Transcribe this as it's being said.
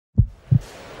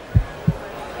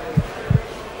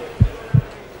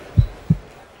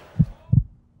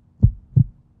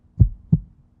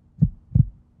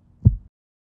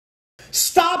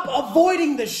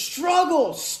avoiding the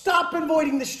struggle. Stop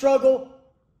avoiding the struggle.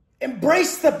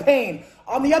 Embrace the pain.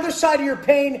 On the other side of your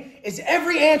pain is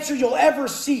every answer you'll ever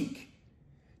seek.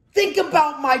 Think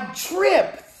about my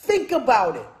trip. Think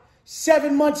about it.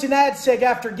 7 months in AdSeg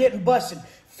after getting busted.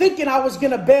 Thinking I was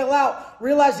going to bail out,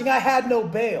 realizing I had no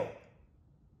bail.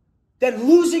 Then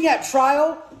losing at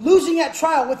trial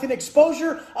with an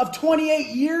exposure of 28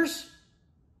 years.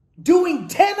 Doing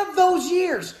 10 of those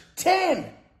years. 10.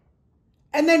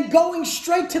 And then going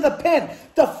straight to the pen.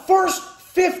 The first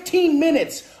 15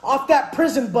 minutes off that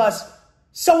prison bus,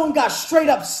 someone got straight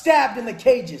up stabbed in the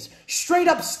cages. Straight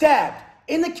up stabbed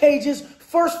in the cages,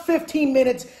 first 15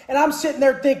 minutes. And I'm sitting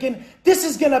there thinking, this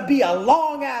is going to be a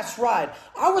long ass ride.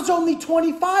 I was only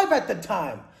 25 at the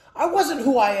time. I wasn't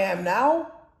who I am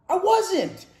now. I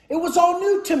wasn't. It was all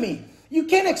new to me. You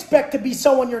can't expect to be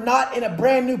someone you're not in a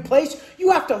brand new place.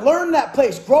 You have to learn that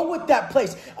place, grow with that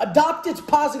place, adopt its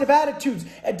positive attitudes,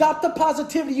 adopt the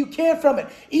positivity you can from it,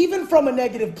 even from a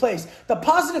negative place. The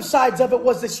positive sides of it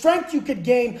was the strength you could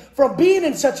gain from being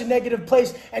in such a negative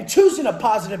place and choosing a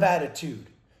positive attitude,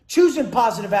 choosing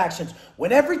positive actions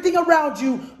when everything around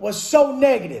you was so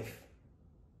negative.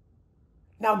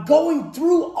 Now going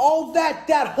through all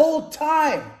that whole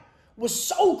time was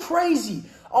so crazy.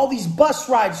 All these bus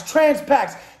rides,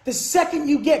 Transpacks. The second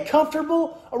you get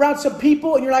comfortable around some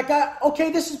people and you're like, okay,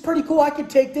 this is pretty cool, I can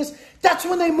take this. That's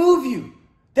when they move you.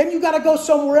 Then you got to go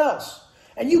somewhere else.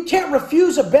 And you can't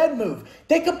refuse a bed move.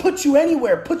 They can put you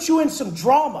anywhere, put you in some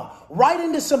drama, right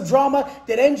into some drama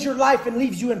that ends your life and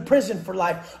leaves you in prison for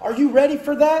life. Are you ready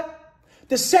for that?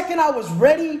 The second I was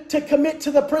ready to commit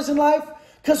to the prison life,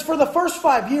 because for the first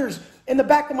 5 years, in the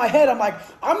back of my head, I'm like,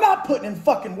 I'm not putting in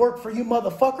fucking work for you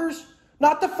motherfuckers.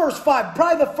 Not the first 5,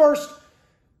 probably the first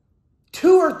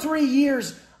 2 or 3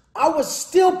 years, I was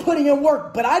still putting in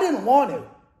work, but I didn't want to.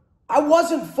 I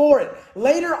wasn't for it.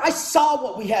 Later, I saw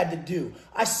what we had to do.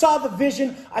 I saw the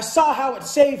vision. I saw how it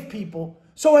saved people.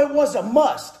 So it was a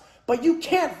must. But you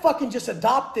can't fucking just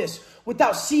adopt this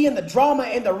without seeing the drama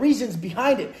and the reasons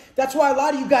behind it. That's why a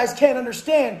lot of you guys can't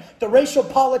understand the racial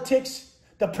politics,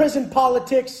 the prison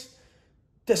politics,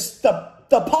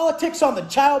 the politics on the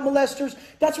child molesters.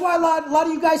 That's why a lot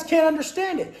of you guys can't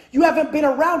understand it. You haven't been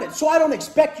around it, so I don't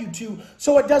expect you to,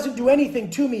 so it doesn't do anything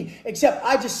to me, except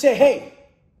I just say, hey,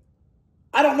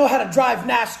 I don't know how to drive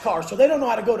NASCAR, so they don't know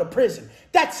how to go to prison.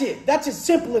 That's it. That's as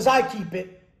simple as I keep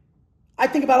it. I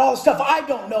think about all the stuff I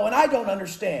don't know and I don't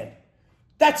understand.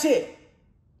 That's it.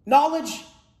 Knowledge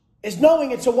is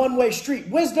knowing it's a one-way street.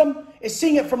 Wisdom is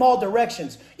seeing it from all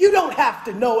directions. You don't have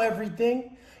to know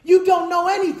everything. You don't know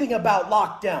anything about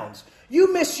lockdowns.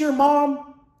 You miss your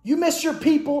mom. You miss your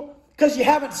people because you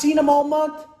haven't seen them all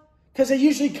month, because they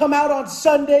usually come out on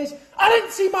Sundays. I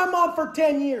didn't see my mom for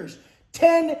 10 years.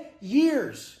 10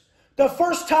 years. The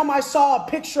first time I saw a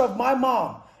picture of my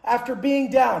mom after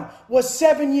being down was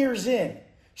 7 years in.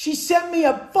 She sent me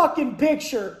a fucking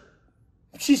picture.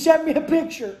 She sent me a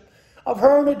picture of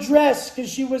her in a dress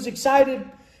because she was excited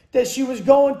that she was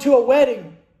going to a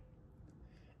wedding.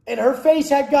 And her face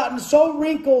had gotten so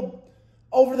wrinkled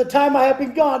over the time I had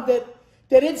been gone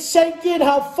that it sank in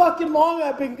how fucking long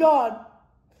I've been gone.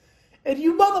 And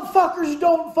you motherfuckers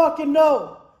don't fucking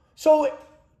know. So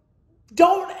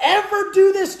don't ever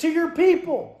do this to your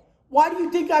people. Why do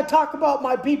you think I talk about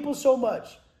my people so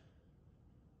much?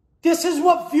 This is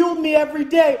what fueled me every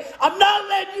day. I'm not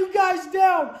letting you guys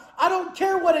down. I don't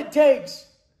care what it takes.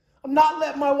 I'm not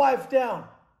letting my wife down.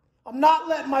 I'm not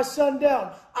letting my son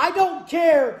down. I don't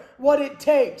care what it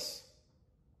takes.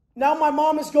 Now my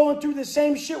mom is going through the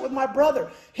same shit with my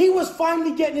brother. He was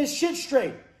finally getting his shit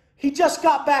straight. He just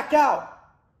got back out.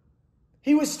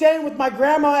 He was staying with my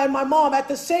grandma and my mom at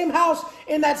the same house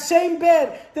in that same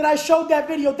bed that I showed that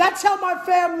video. That's how my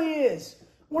family is.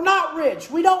 We're not rich.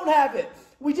 We don't have it.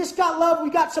 We just got love. We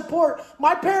got support.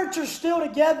 My parents are still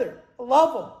together. I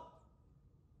love them.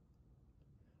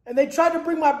 And they tried to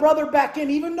bring my brother back in,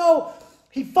 even though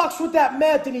he fucks with that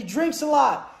meth and he drinks a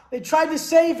lot. They tried to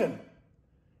save him.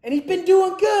 And he's been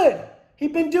doing good.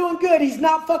 He's been doing good. He's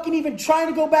not fucking even trying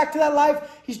to go back to that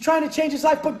life. He's trying to change his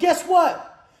life. But guess what?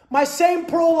 My same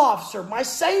parole officer, my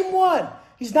same one,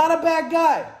 he's not a bad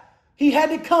guy. He had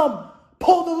to come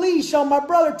pull the leash on my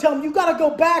brother, tell him, you got to go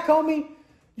back, homie.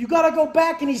 You got to go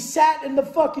back. And he sat in the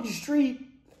fucking street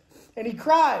and he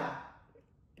cried.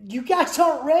 You guys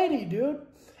aren't ready, dude.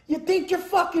 You think you're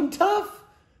fucking tough?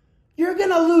 You're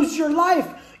going to lose your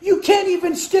life. You can't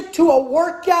even stick to a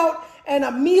workout and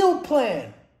a meal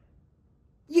plan.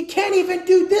 You can't even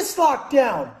do this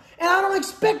lockdown. And I don't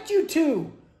expect you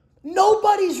to.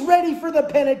 Nobody's ready for the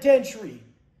penitentiary.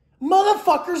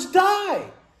 Motherfuckers die.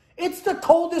 It's the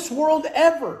coldest world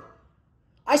ever.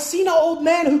 I seen an old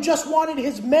man who just wanted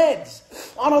his meds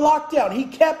on a lockdown. He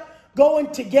kept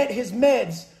going to get his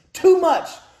meds. Too much.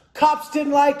 Cops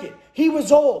didn't like it. He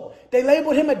was old. They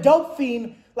labeled him a dope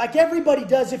fiend like everybody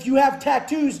does if you have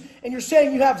tattoos and you're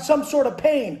saying you have some sort of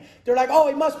pain. They're like, oh,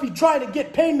 he must be trying to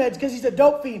get pain meds because he's a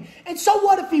dope fiend. And so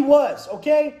what if he was,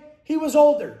 okay? He was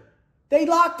older. They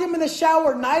locked him in the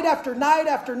shower night after night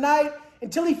after night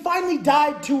until he finally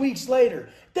died 2 weeks later.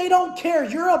 They don't care.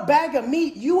 You're a bag of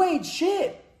meat. You ain't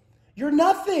shit. You're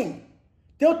nothing.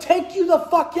 They'll take you the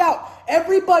fuck out.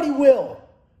 Everybody will.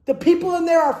 The people in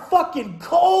there are fucking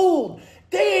cold.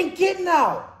 They ain't getting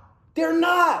out. They're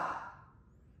not.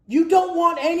 You don't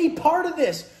want any part of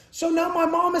this. So now my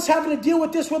mom is having to deal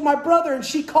with this with my brother, and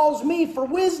she calls me for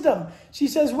wisdom. She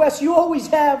says, Wes, you always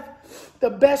have the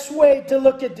best way to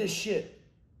look at this shit.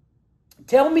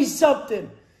 Tell me something.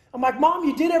 I'm like, Mom,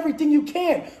 you did everything you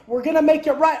can. We're going to make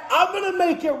it right. I'm going to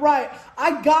make it right.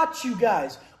 I got you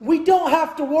guys. We don't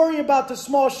have to worry about the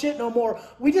small shit no more.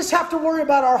 We just have to worry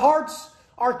about our hearts,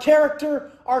 our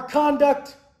character, our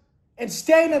conduct, and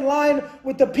staying in line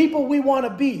with the people we want to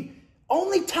be.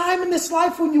 Only time in this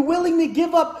life when you willingly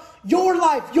give up your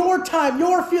life, your time,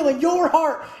 your feeling, your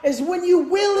heart is when you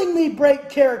willingly break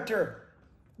character.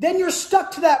 Then you're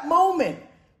stuck to that moment,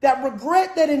 that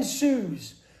regret that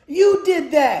ensues. You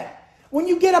did that. When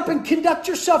you get up and conduct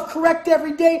yourself correct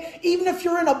every day, even if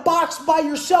you're in a box by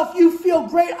yourself, you feel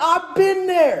great. I've been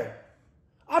there.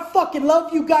 I fucking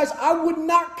love you guys. I would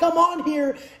not come on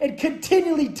here and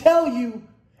continually tell you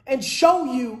and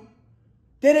show you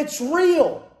that it's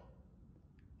real.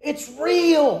 It's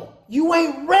real. You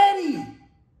ain't ready.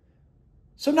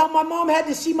 So now my mom had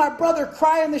to see my brother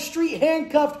cry on the street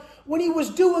handcuffed when he was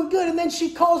doing good. And then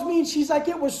she calls me and she's like,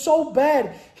 it was so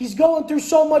bad. He's going through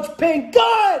so much pain.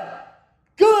 Good.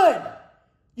 Good.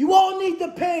 You all need the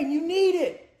pain. You need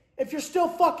it. If you're still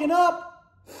fucking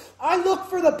up, I look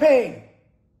for the pain.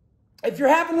 If you're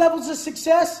having levels of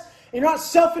success and you're not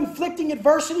self-inflicting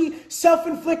adversity,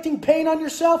 self-inflicting pain on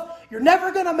yourself, you're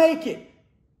never going to make it.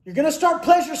 You're going to start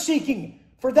pleasure seeking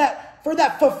for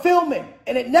that fulfillment,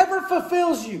 and it never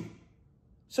fulfills you.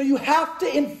 So you have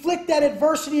to inflict that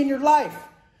adversity in your life.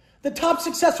 The top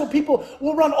successful people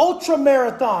will run ultra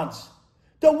marathons.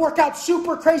 They'll work out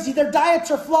super crazy. Their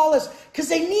diets are flawless because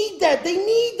they need that. They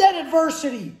need that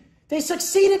adversity. They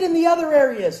succeeded in the other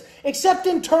areas, except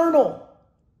internal.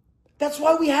 That's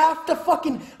why we have to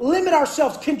fucking limit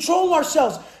ourselves, control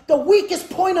ourselves. The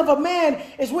weakest point of a man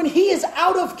is when he is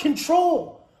out of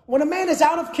control. When a man is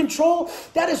out of control,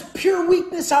 that is pure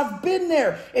weakness. I've been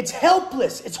there. It's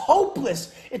helpless. It's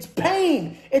hopeless. It's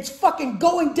pain. It's fucking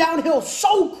going downhill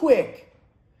so quick.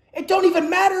 It don't even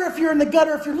matter if you're in the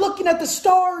gutter. If you're looking at the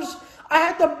stars, I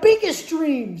had the biggest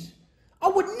dreams. I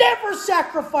would never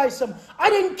sacrifice them. I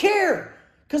didn't care.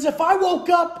 Because if I woke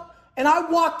up and I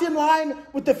walked in line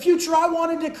with the future I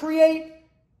wanted to create,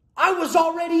 I was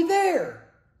already there.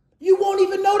 You won't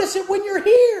even notice it when you're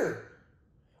here.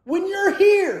 When you're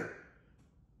here,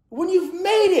 when you've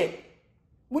made it,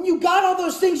 when you got all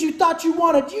those things you thought you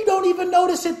wanted, you don't even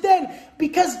notice it then,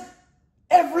 because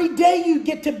every day you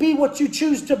get to be what you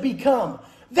choose to become.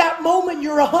 That moment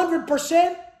you're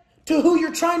 100% to who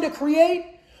you're trying to create,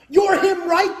 you're him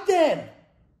right then.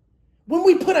 When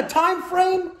we put a time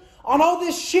frame on all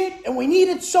this shit and we need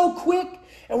it so quick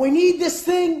and we need this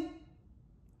thing,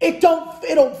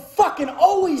 it'll fucking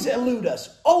always elude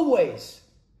us, always.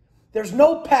 There's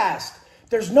no past.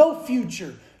 There's no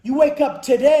future. You wake up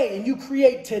today and you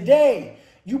create today.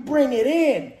 You bring it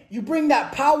in. You bring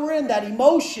that power in, that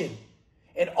emotion.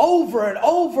 And over and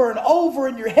over and over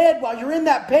in your head while you're in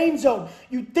that pain zone,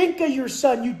 you think of your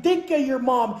son, you think of your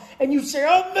mom, and you say,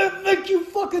 oh, make you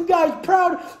fucking guys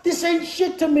proud. This ain't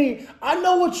shit to me. I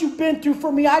know what you've been through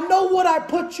for me. I know what I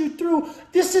put you through.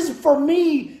 This is for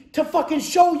me to fucking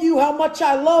show you how much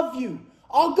I love you.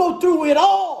 I'll go through it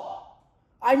all.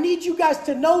 I need you guys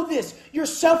to know this. Your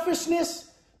selfishness,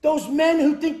 those men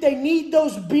who think they need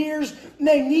those beers and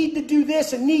they need to do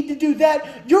this and need to do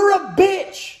that, you're a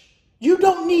bitch. You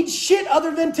don't need shit other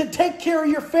than to take care of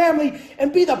your family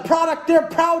and be the product they're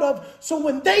proud of. So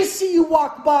when they see you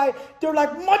walk by, they're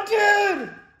like, my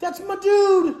dude, that's my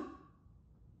dude.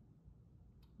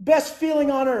 Best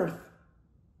feeling on earth.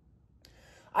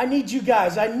 I need you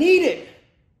guys. I need it.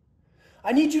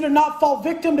 I need you to not fall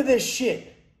victim to this shit.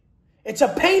 It's a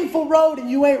painful road and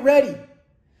you ain't ready.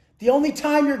 The only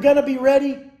time you're going to be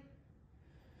ready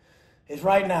is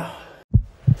right now.